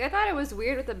 See, I thought it was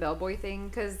weird with the bellboy thing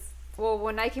because, well,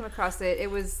 when I came across it, it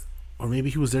was Or maybe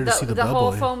he was there to see the the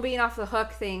whole bellboy. phone being off the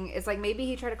hook thing. It's like maybe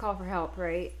he tried to call for help,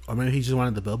 right? Or maybe he just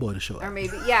wanted the bellboy to show Or up. maybe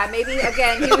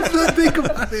again he was Think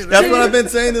about it. That's what I've been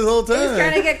saying this whole time.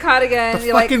 trying to get caught again. The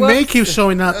You're like, fucking whoops, maid keeps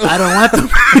showing up. I don't want them.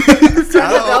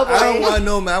 I don't want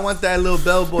no man. I want that little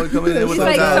bellboy coming in with He's some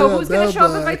like, so towels. who's gonna show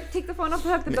up bellboy. if I take the phone off the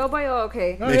hook? The bellboy? Oh,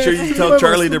 okay. Make sure you tell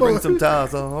Charlie to bring some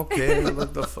towels. Oh, okay.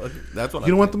 What the fuck? That's what You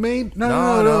don't want the maid? No.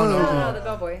 No, the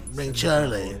bellboy. Bring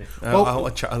Charlie. I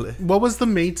want Charlie. What was the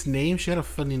maid's name? She had a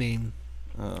funny name.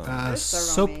 There's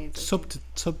several maids, I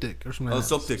Soap Dick or something. Oh, like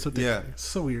that. Soap Dick, yeah.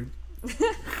 So weird.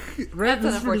 Right? That's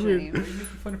This is an really unfortunate weird. name. Why are you making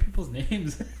fun of people's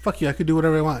names? Fuck you! I could do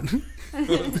whatever I want.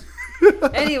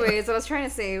 Anyways, what I was trying to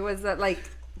say was that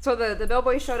so the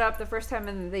bellboy showed up the first time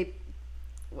and the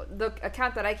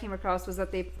account that I came across was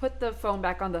that they put the phone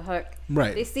back on the hook.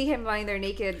 Right. They see him lying there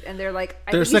naked and they're like,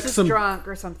 I There's think like he's just some- drunk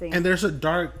or something. And there's a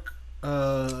dark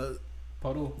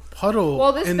Puddle.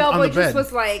 well, this on bellboy the bed. just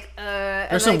was like,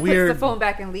 and There's then some puts weird- the phone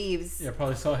back and leaves. Yeah,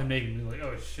 probably saw him naked and be like,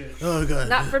 oh shit. Oh god.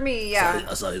 Not for me, yeah.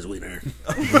 I saw his wiener.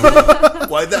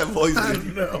 Why that voice?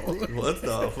 Dude? No. What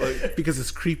the fuck? Because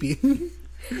it's creepy.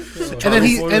 And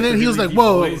and then he was like,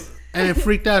 "Whoa," and then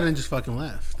freaked out and just fucking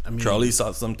left. I mean, Charlie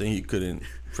saw something he couldn't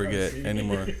forget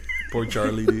anymore. Poor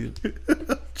Charlie, dude.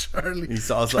 He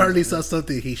saw something. Charlie saw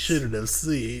something he shouldn't have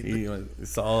seen. He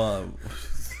saw.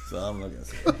 So I'm not gonna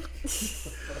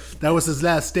say. That was his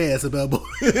last day as a bellboy.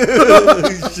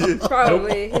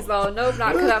 Probably. He's like, nope,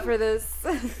 not cut out for this.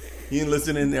 He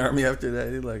enlisted in the army after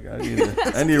that. He's like, I need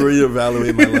to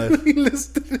reevaluate my life. He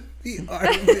enlisted in the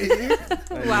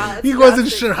army. Wow. He wasn't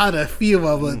sure how to feel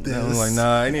about this. I was like,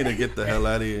 nah, I need to get the hell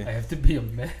out of I here. have to be a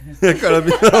man. I gotta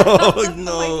be. Oh,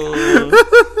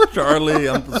 no, Charlie.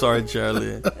 I'm sorry,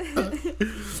 Charlie.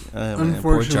 Man,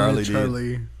 poor Unfortunately, Charlie,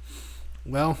 Charlie.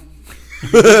 Well,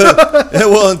 Yeah,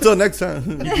 well, until next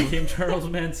time. He became Charles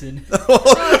Manson.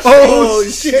 oh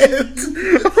shit!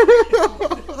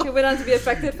 He went on to be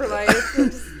affected for life.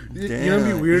 You know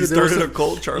what'd be weird? He started a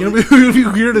cult, Charlie. You know what'd be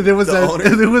weird? There was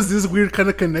The there was this weird kind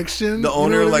of connection. The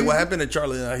owner, you know what happened to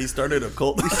Charlie? He started a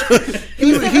cult.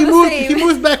 he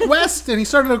moved back west and he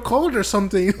started a cult or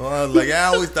something. I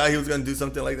always thought he was gonna do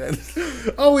something like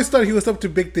that. I always thought he was up to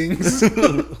big things.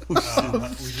 We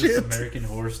just American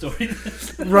Horror Story.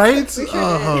 Right?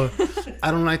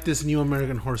 I don't like this new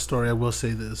American Horror Story. I will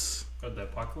say this. Oh, the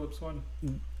apocalypse one?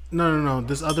 No.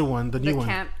 This other one, the new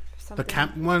one. The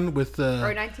camp one with the...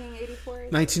 Or 1984?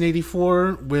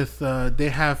 1984 with... they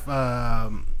have...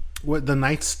 the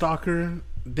Night Stalker.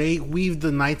 They weave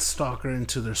the Night Stalker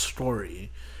into their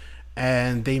story.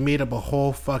 And they made up a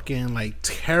whole fucking, like,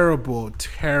 terrible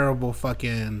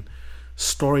fucking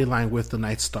storyline with the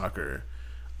Night Stalker.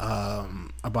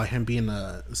 About him being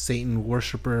a Satan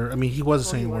worshiper. I mean, he was a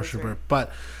Satan worshiper. Right. But...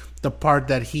 the part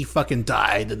that he fucking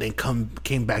died and then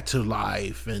came back to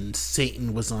life and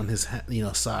Satan was on his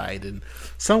side and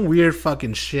some weird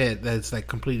fucking shit that's like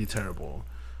completely terrible.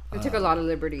 It took a lot of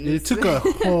liberties. It took a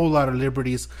whole lot of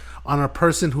liberties on a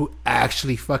person who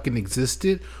actually fucking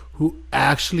existed, who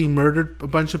actually murdered a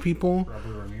bunch of people.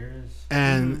 Robert Ramirez.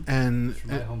 And from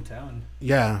my hometown.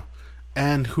 Yeah.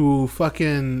 And who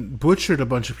fucking butchered a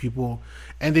bunch of people.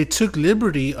 And they took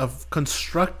liberty of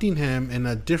constructing him in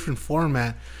a different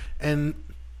format. And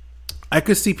I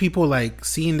could see people like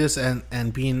seeing this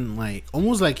and being like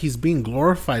almost like he's being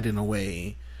glorified in a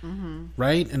way,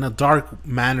 right? In a dark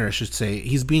manner, I should say.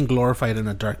 He's being glorified in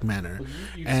a dark manner. Well,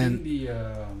 you've seen the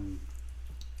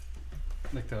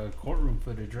like the courtroom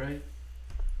footage, right?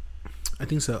 I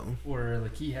think so. Where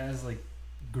like he has like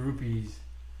groupies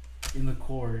in the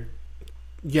court.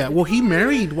 Yeah, well, he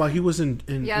married while he was in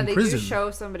prison. Yeah, they do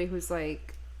show somebody who's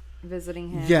like visiting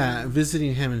him. Yeah,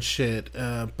 visiting him and shit.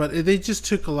 But they just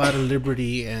took a lot of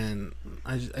liberty, and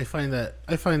I find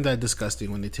that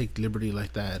disgusting when they take liberty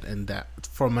like that, and that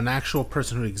from an actual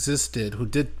person who existed, who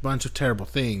did a bunch of terrible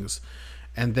things,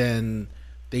 and then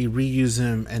they reuse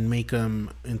him and make him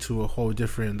into a whole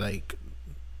different like.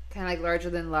 Kind of like larger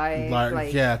than life,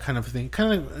 like, yeah, kind of thing.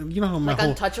 Kind of, my like whole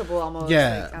untouchable almost.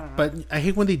 Yeah, like, I don't know. but I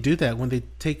hate when they do that. When they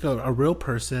take a real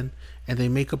person and they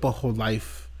make up a whole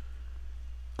life,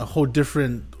 a whole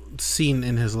different scene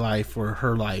in his life or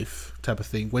her life type of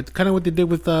thing. Kind of what they did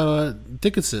with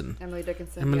Dickinson. Emily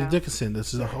Dickinson.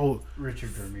 This is a whole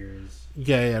Richard Ramirez.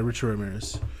 Yeah, Richard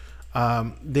Ramirez.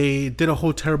 They did a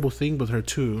whole terrible thing with her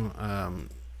too,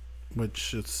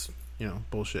 which is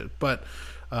bullshit. But.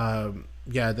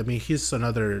 Yeah, I mean, he's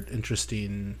another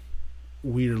interesting,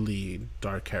 weirdly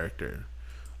dark character.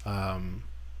 But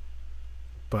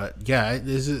yeah,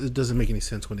 it doesn't make any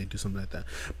sense when they do something like that.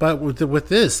 But with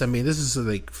this, I mean, this is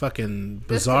like fucking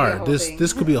bizarre.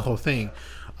 This could be a whole thing.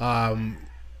 But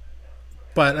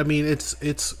I mean,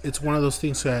 it's one of those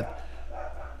things that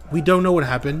we don't know what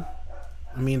happened.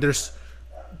 I mean, there's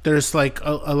like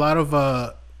a lot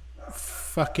of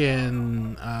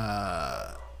fucking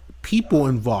people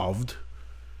involved.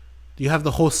 You have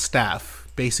the whole staff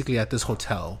basically at this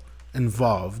hotel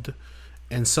involved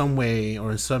in some way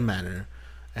or in some manner,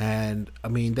 and I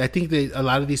mean, I think that a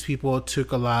lot of these people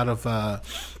took a lot of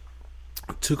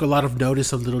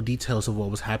notice of little details of what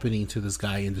was happening to this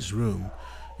guy in this room.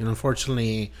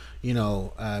 Unfortunately,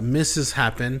 misses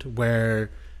happened where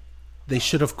they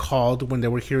should have called when they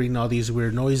were hearing all these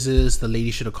weird noises. The lady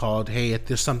should have called, hey,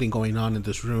 there's something going on in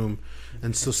this room.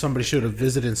 And so somebody should have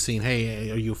visited and seen,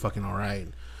 hey, are you fucking all right?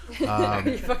 Are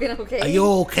you fucking okay? Are you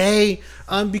okay?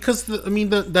 Because,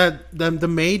 the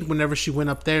maid, whenever she went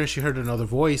up there, she heard another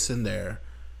voice in there.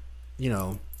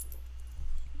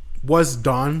 Was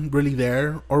Dawn really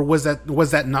there? Or was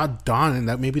that not Dawn and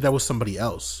that maybe that was somebody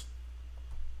else?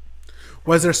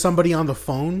 Was there somebody on the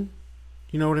phone?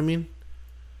 You know what I mean?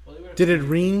 Well, did it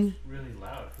ring? Really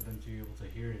loud for them to be able to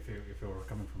hear if it were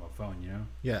coming from a phone,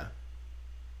 Yeah.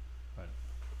 But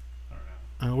I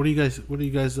don't know. What are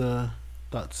you guys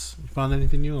thoughts? You found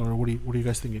anything new, or what are you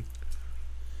guys thinking?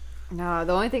 No,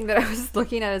 the only thing that I was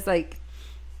looking at is like,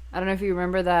 I don't know if you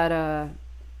remember that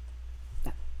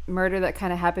murder that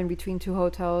kind of happened between two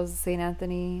hotels, St.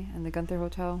 Anthony and the Gunther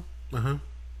Hotel.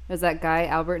 There's that guy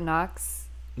Albert Knox.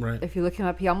 Right. If you look him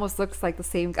up, he almost looks like the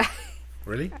same guy.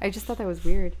 Really? I just thought that was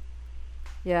weird.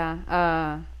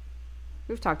 Yeah.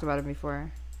 We've talked about him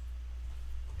before.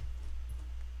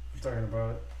 You're talking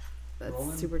about That's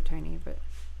Roland? super tiny, but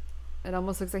it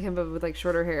almost looks like him, but with like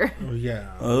shorter hair. Oh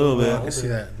yeah. A little bit. I can see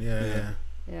that. Yeah.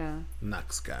 Yeah.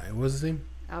 Knox guy. What was his name?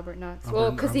 Albert Knox. Albert,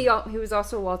 Well, because he was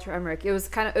also Walter Emmerich. It was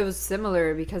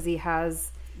similar because he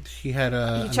checks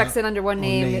in under one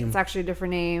name. It's actually a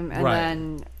different name, and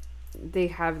then they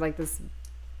have like this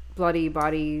bloody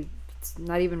body it's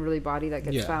not even really body that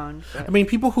gets found. I mean,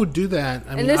 people who do that.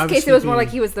 In this case, it was more like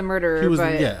he was the murderer,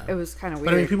 but it was kind of weird.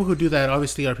 But I mean, people who do that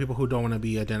obviously are people who don't want to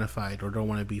be identified or don't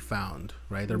want to be found,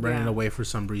 right? They're running away for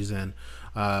some reason,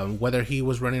 whether he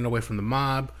was running away from the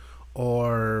mob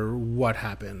or what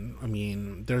happened. I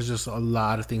mean, there's just a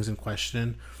lot of things in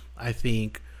question. I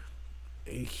think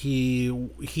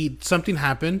he something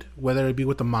happened, whether it be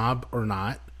with the mob or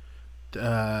not.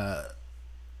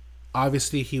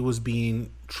 Obviously, he was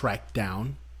being tracked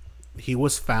down. He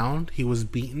was found. He was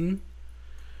beaten.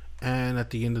 And at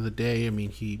the end of the day, I mean,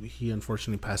 he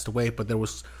unfortunately passed away. But there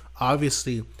was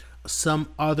obviously some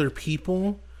other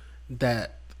people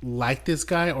that liked this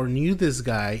guy or knew this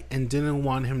guy and didn't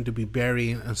want him to be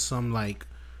buried in some, like,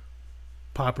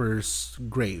 pauper's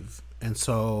grave. And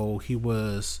so he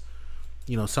was,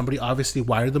 somebody obviously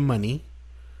wired the money.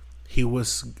 He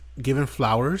was given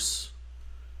flowers.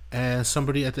 And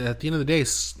somebody at the end of the day,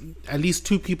 at least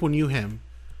 2 people knew him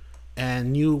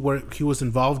and knew what he was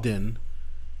involved in,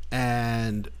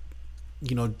 and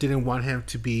didn't want him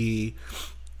to be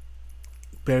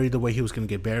buried the way he was going to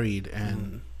get buried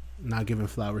and not given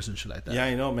flowers and shit like that. Yeah,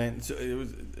 I know, man. So it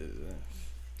was.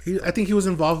 I think he was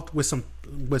involved with with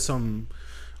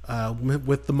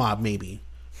the mob, maybe,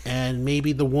 and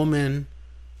maybe the woman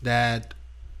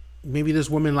maybe this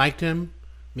woman liked him.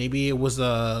 Maybe it was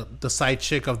the side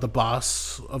chick of the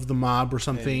boss of the mob or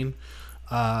something.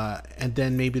 And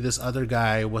then maybe this other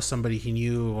guy was somebody he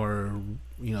knew or,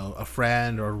 a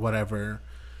friend or whatever.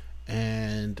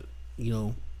 And,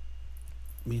 I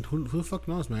mean, who the fuck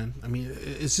knows, man? I mean,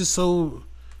 it's just so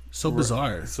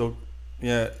bizarre. So,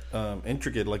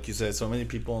 intricate, like you said. So many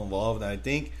people involved. And I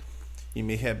think he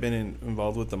may have been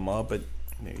involved with the mob, but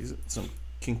maybe some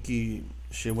kinky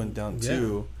shit went down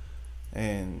too.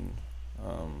 And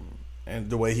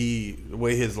the way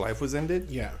his life was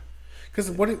ended. Yeah, because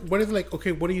what if like,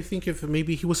 okay, what do you think if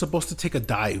maybe he was supposed to take a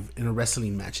dive in a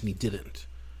wrestling match and he didn't?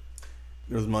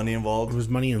 There was money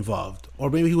involved. Or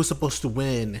maybe he was supposed to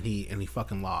win and he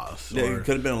fucking lost. Yeah, it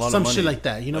could have been a lot of some money. Shit like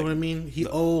that. You know what I mean? He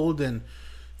owed, and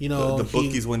the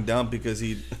bookies went down because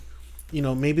he.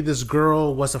 Maybe this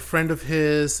girl was a friend of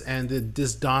his, and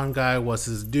this Don guy was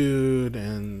his dude,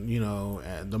 and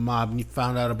and the mob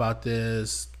found out about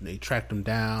this. They tracked him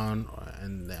down,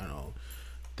 and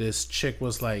this chick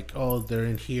was like, "Oh, they're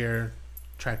in here."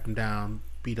 Tracked him down,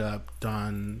 beat up.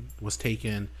 Don was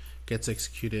taken, gets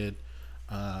executed,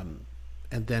 and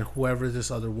then whoever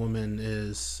this other woman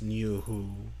is knew who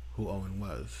Owen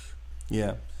was.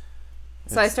 Yeah.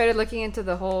 So I started looking into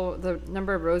the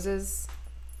number of roses.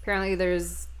 Apparently,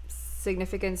 there's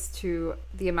significance to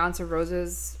the amounts of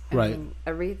roses and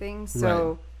everything.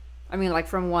 So, I mean, like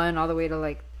from 1 all the way to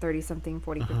like 30-something,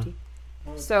 40, 50.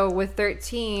 So with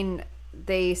 13,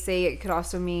 they say it could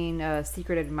also mean a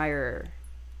secret admirer.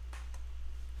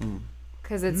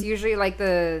 Because it's usually like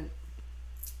the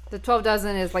 12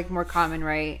 dozen is like more common,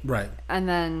 right? Right. And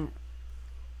then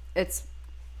it's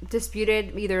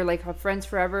disputed, either like a friends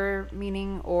forever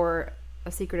meaning or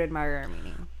a secret admirer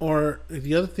meaning. Or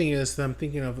the other thing is that I'm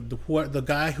thinking of the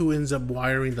guy who ends up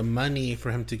wiring the money for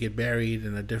him to get buried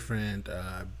in a different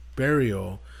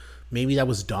burial. Maybe that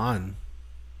was Don.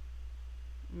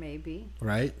 Maybe.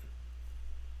 Right?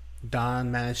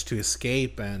 Don managed to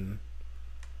escape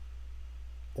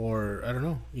or I don't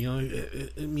know.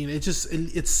 I mean,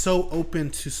 it's so open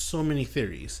to so many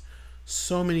theories.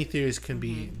 So many theories can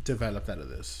be developed out of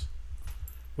this.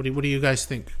 What do you guys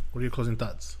think? What are your closing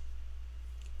thoughts?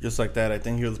 Just like that, I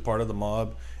think he was part of the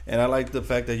mob, and I like the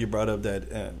fact that you brought up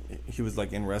that he was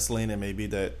like in wrestling, and maybe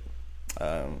that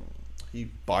he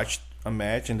botched a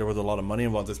match, and there was a lot of money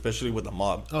involved, especially with the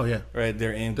mob. Oh yeah, right.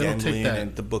 They're in gambling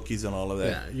and the bookies and all of that.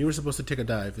 Yeah, you were supposed to take a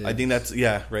dive. I think that's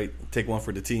right. Take one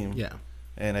for the team. Yeah,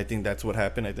 and I think that's what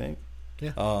happened. I think.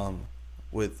 Yeah.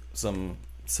 With some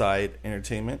side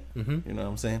entertainment. Mm-hmm. You know what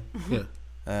I'm saying? Yeah.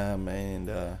 And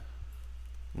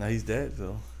now he's dead.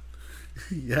 So.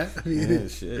 Yeah,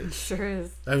 shit. Sure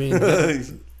is. I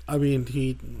mean,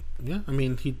 he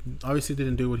obviously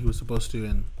didn't do what he was supposed to,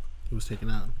 and he was taken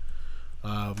out.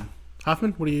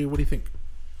 Hoffman, what do you think?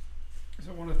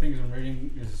 So one of the things I'm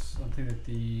reading is something that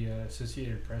the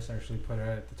Associated Press actually put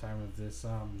out at the time of this.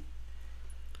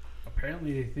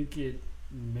 Apparently, they think it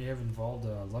may have involved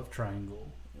a love triangle.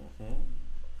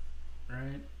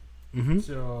 Right. Mm-hmm.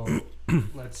 So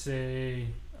let's say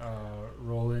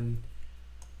Roland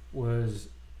was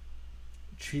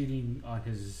cheating on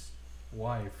his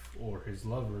wife or his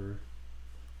lover,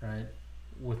 right,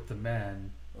 with the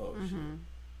man. Oh shit.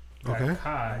 Got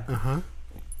caught.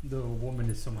 The woman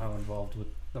is somehow involved with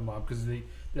the mob, because they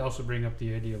also bring up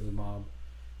the idea of the mob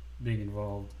being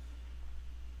involved.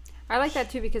 I like that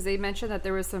too because they mentioned that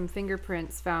there was some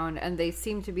fingerprints found and they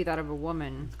seem to be that of a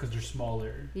woman. Because they're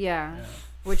smaller. Yeah.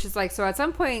 Which is like, so at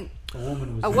some point,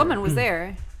 a woman was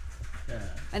there. Yeah.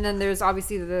 And then there's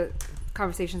obviously the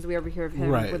conversations we overhear of him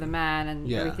with a man,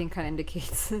 and everything kind of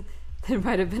indicates there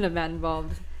might have been a man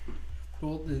involved.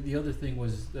 Well, the other thing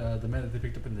was the man that they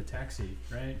picked up in the taxi,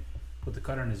 right? With the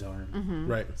cut on his arm. Mm-hmm.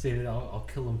 Right. Stated, I'll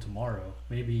kill him tomorrow.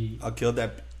 Maybe... I'll kill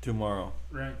that tomorrow.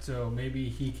 Right, so maybe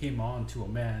he came on to a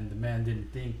man. The man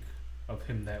didn't think of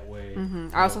him that way. Mm-hmm.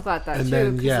 I also thought that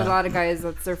too, because a lot of guys,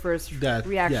 that's their first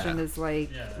reaction is like,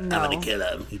 no. I'm gonna kill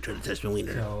him. He tried to touch my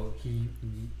wiener. So he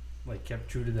like kept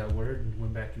true to that word and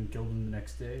went back and killed him the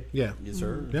next day. Yeah. Yes,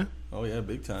 sir. Yeah. Oh yeah,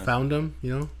 big time. Found him.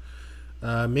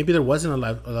 Maybe there wasn't a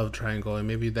love triangle, and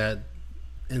maybe that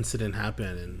incident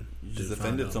happened and you just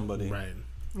offended somebody. Right.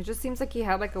 It just seems like he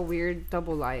had like a weird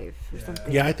double life or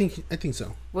something. Yeah, I think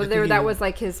so. Whether that was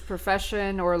like his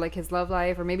profession or like his love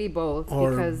life, or maybe both.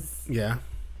 Because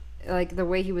like the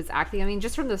way he was acting. I mean,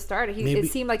 just from the start, it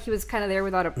seemed like he was kind of there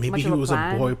without much of a plan. Maybe he was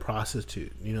a boy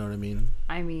prostitute. You know what I mean?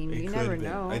 I mean, you never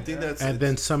know. I think that's. And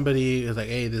then somebody is like,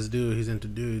 "Hey, this dude, he's into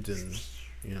dudes," and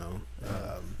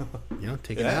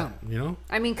take it out.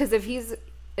 I mean, because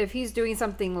if he's doing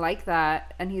something like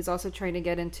that, and he's also trying to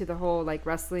get into the whole like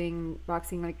wrestling,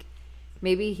 boxing, like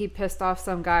maybe he pissed off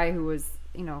some guy who was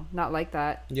not like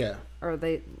that. Yeah. Or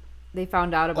they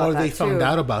found out about that. Or they found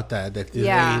out about that. That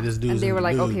hey, this dude's and they were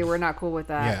like, dude. okay, we're not cool with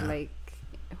that. Yeah. Like,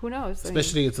 who knows?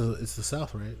 Especially it's the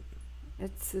South, right?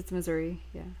 It's Missouri.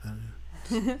 Yeah.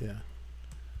 Yeah.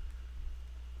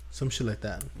 Some shit like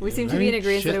that. We seem to be in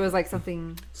agreement that it was like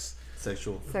something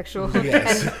sexual.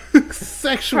 Yes.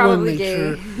 Sexual in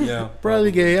nature. Gay. Yeah.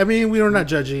 Probably gay. I mean, we were not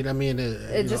judging. I mean,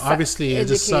 obviously it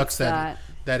just sucks that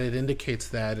it indicates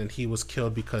that, and he was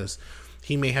killed because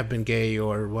he may have been gay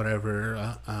or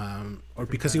whatever, or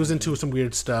because he was into some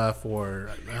weird stuff,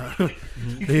 or no,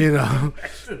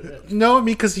 I mean,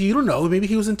 because you don't know, maybe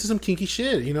he was into some kinky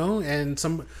shit, and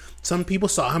some people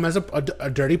saw him as a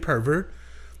dirty pervert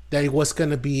that he was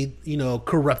gonna be,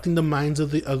 corrupting the minds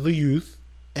of the youth,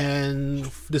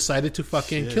 and decided to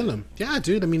fucking kill him. Yeah,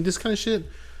 dude. I mean, this kind of shit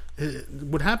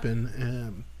would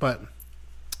happen, but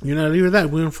leave it at that.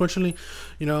 We unfortunately,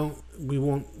 we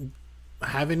won't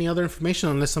have any other information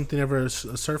unless something ever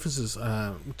surfaces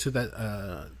to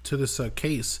this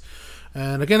case.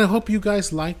 And again, I hope you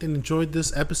guys liked and enjoyed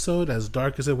this episode, as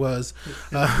dark as it was.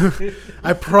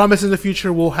 I promise in the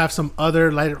future we'll have some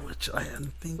other lighter. Which I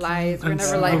am thinking. Lies. We're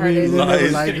never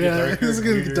lighthearted. It's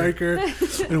going to get darker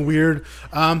and weird.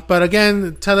 But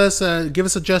again, tell us, give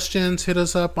us suggestions. Hit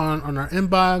us up on our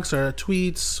inbox, our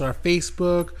tweets, our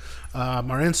Facebook,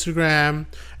 our Instagram.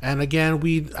 And again,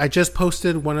 I just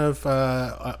posted a new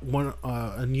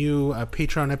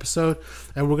Patreon episode,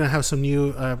 and we're gonna have some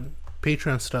new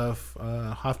Patreon stuff.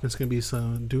 Hoffman's gonna be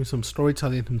doing some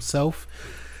storytelling himself,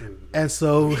 and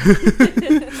so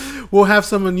we'll have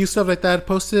some new stuff like that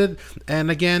posted.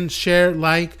 And again, share,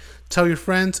 tell your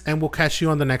friends, and we'll catch you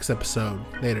on the next episode.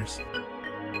 Laters.